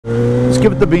Let's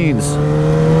give it the beans.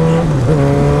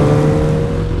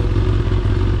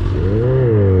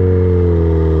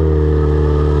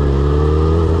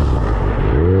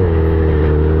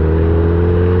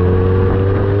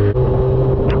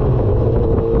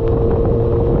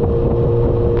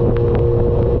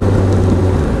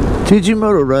 TG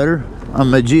MotoRider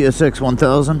on my GSX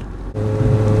 1000.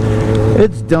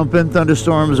 It's dumping,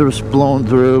 thunderstorms are blowing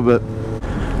through, but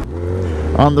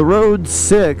on the Road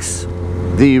 6,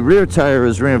 the rear tire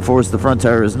is reinforced, the front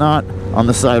tire is not, on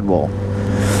the sidewall.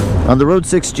 On the Road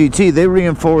 6 GT, they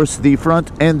reinforce the front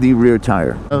and the rear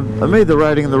tire. I made the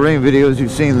riding in the rain videos,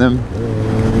 you've seen them.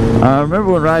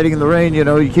 Remember when riding in the rain, you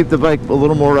know, you keep the bike a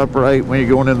little more upright when you're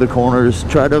going into the corners,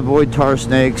 try to avoid tar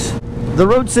snakes. The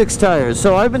Road 6 tires,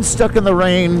 so I've been stuck in the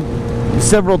rain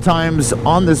several times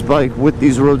on this bike with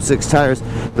these Road 6 tires.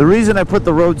 The reason I put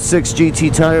the Road 6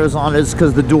 GT tires on is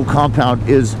because the dual compound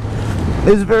is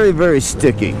very, very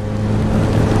sticky.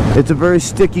 It's a very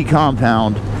sticky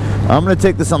compound. I'm going to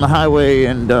take this on the highway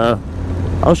and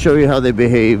I'll show you how they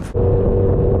behave.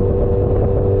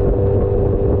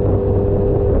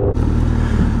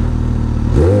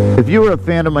 If you are a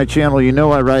fan of my channel, you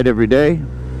know I ride every day.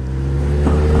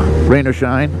 Rain or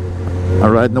shine, I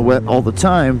ride in the wet all the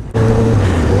time.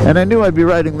 And I knew I'd be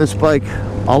riding this bike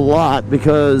a lot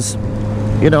because,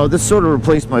 you know, this sort of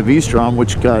replaced my V-Strom,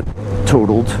 which got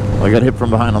totaled. I got hit from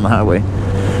behind on the highway.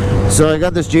 So I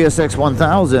got this GSX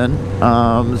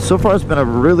 1000. So far it's been a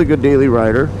really good daily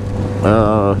rider.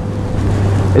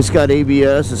 It's got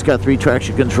ABS, it's got 3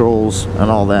 traction controls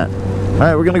and all that.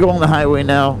 Alright, we're going to go on the highway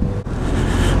now.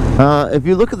 If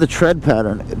you look at the tread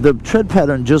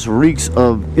pattern just reeks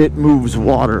of it moves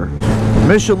water.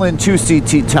 Michelin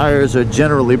 2CT tires are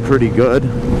generally pretty good.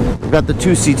 I've got the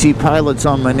 2CT pilots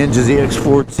on my Ninja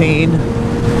ZX14.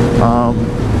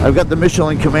 I've got the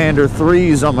Michelin Commander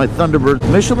 3s on my Thunderbird.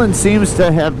 Michelin seems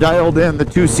to have dialed in the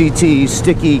 2CT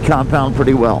sticky compound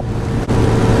pretty well.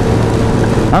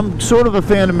 I'm sort of a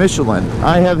fan of Michelin.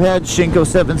 I have had Shinko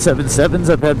 777s.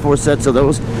 I've had 4 sets of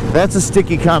those. That's a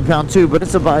sticky compound too, but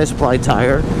it's a bias ply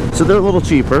tire, so they're a little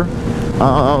cheaper.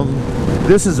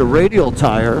 This is a radial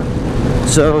tire,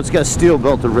 so it's got steel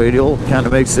belted radial. Kind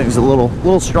of makes things a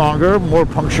little stronger, more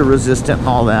puncture resistant and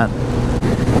all that.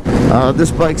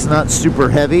 This bike's not super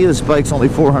heavy. This bike's only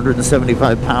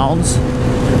 475 pounds.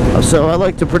 So I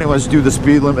like to pretty much do the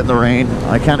speed limit in the rain.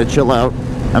 I kind of chill out.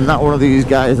 I'm not one of these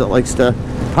guys that likes to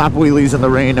pop wheelies in the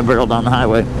rain and barrel down the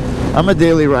highway. I'm a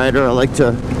daily rider. I like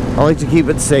to keep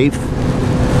it safe.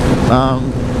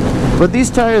 But these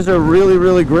tires are really,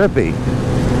 really grippy.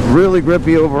 Really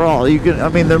grippy overall. I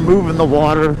mean, they're moving the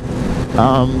water.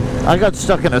 I got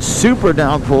stuck in a super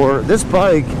downpour. This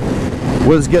bike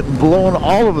was getting blown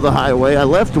all over the highway. I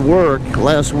left work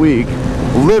last week,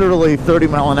 literally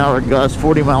 30-mile-an-hour gusts,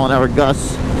 40-mile-an-hour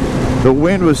gusts. The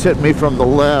wind was hitting me from the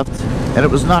left, and it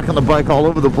was knocking the bike all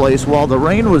over the place while the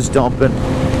rain was dumping.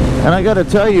 And I gotta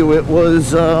tell you, it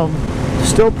was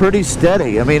still pretty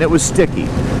steady. I mean, it was sticky.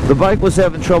 The bike was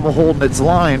having trouble holding its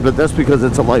line, but that's because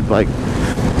it's a light bike.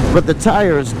 But the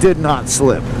tires did not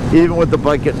slip, even with the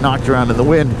bike getting knocked around in the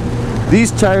wind.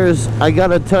 These tires, I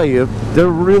gotta tell you, they're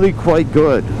really quite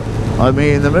good. I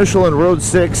mean, the Michelin Road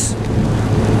 6,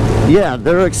 yeah,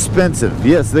 they're expensive.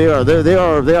 Yes, they are. They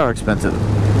are expensive.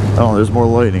 Oh, there's more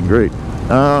lighting. Great.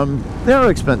 They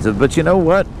are expensive, but you know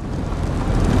what?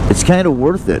 It's kind of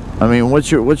worth it. I mean,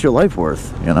 what's your life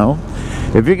worth? You know,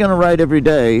 if you're gonna ride every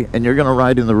day and you're gonna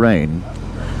ride in the rain.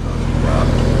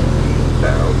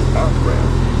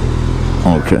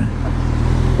 Okay.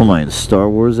 What am I in a Star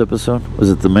Wars episode? Was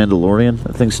it The Mandalorian?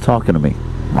 That thing's talking to me.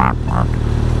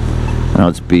 Now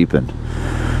it's beeping.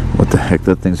 What the heck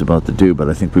that thing's about to do? But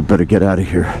I think we better get out of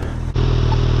here.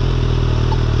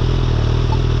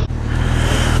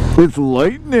 It's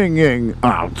lightninging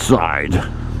outside.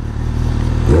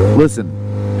 Listen,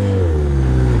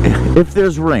 if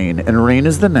there's rain, and rain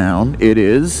is the noun, it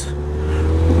is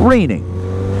raining.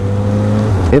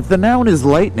 If the noun is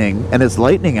lightning, and it's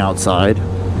lightning outside,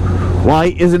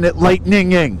 why isn't it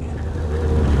lightninging?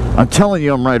 I'm telling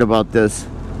you I'm right about this.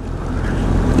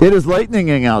 It is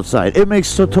lightninging outside. It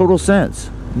makes total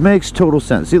sense. It makes total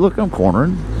sense. See, look, I'm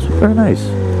cornering. It's very nice.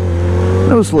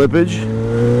 No slippage.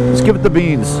 Let's give it the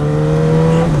beans.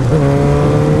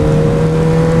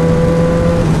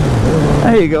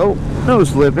 There you go. No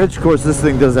slippage. Of course, this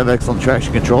thing does have excellent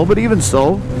traction control, but even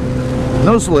so,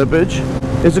 no slippage.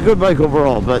 It's a good bike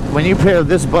overall, but when you pair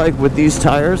this bike with these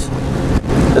tires,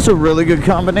 it's a really good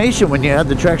combination when you add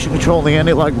the traction control and the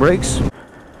anti-lock brakes.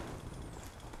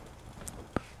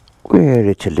 Where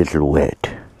it's a little wet,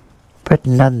 but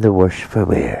none the worse for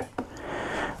wear.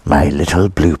 My little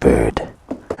bluebird.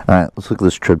 Alright, let's look at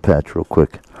this tread patch real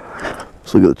quick.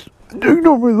 Let's look at this.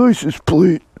 Ignore my license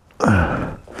plate.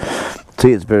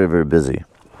 See, it's very, very busy.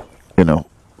 You know,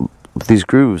 these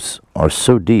grooves are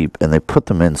so deep, and they put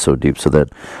them in so deep so that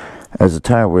as the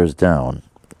tire wears down,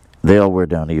 they all wear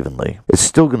down evenly. It's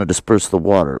still going to disperse the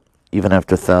water, even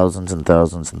after thousands and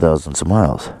thousands and thousands of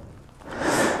miles.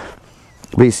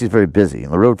 But you see, it's very busy.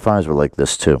 And the Road 5s were like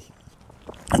this too.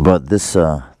 But this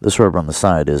rubber on the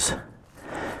side is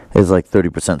like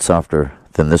 30% softer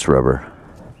than this rubber.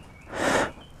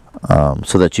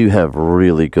 So that you have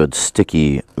really good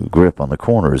sticky grip on the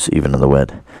corners, even in the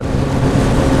wet.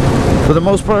 For the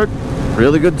most part,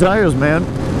 really good tires, man.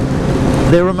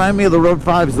 They remind me of the Road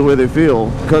 5s the way they feel,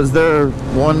 because they're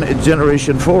one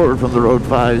generation forward from the Road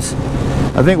 5s.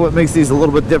 I think what makes these a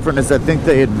little bit different is I think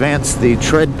they advanced the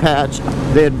tread patch.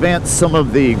 They advanced some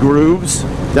of the grooves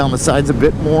down the sides a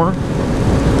bit more.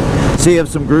 So you have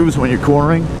some grooves when you're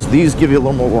cornering. So these give you a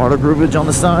little more water groovage on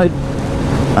the side.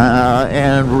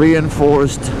 And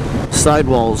reinforced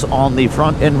sidewalls on the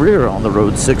front and rear on the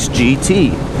Road 6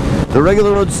 GT. The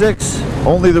regular Road 6,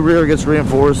 only the rear gets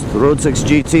reinforced. The Road 6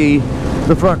 GT,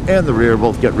 the front and the rear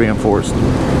both get reinforced.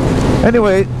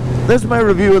 Anyway, that's my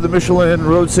review of the Michelin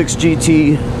Road 6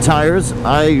 GT tires.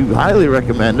 I highly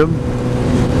recommend them.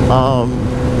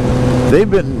 They've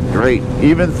been great,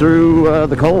 even through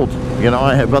the cold. You know,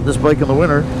 I bought this bike in the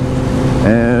winter,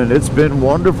 and it's been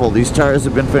wonderful. These tires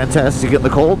have been fantastic in the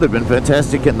cold. They've been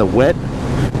fantastic in the wet.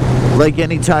 Like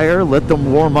any tire, let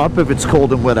them warm up if it's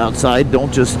cold and wet outside.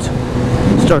 Don't just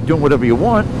start doing whatever you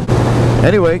want.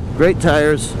 Anyway, great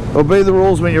tires. Obey the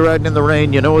rules when you're riding in the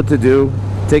rain. You know what to do.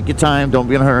 Take your time. Don't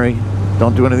be in a hurry.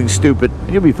 Don't do anything stupid.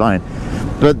 You'll be fine.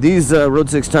 But these Road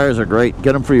 6 tires are great.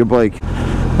 Get them for your bike.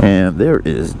 And there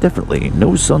is definitely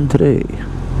no sun today.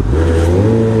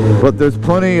 But there's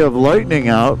plenty of lightning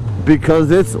out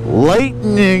because it's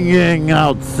lightninging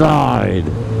outside.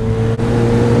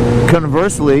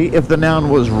 Conversely, if the noun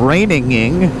was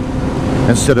raininging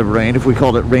instead of rain, if we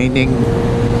called it raining,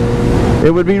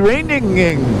 it would be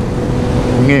raininging.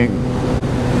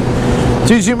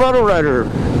 TC MotoRider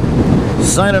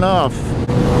signing off.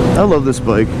 I love this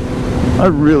bike. I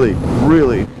really,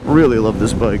 really, really love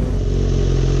this bike.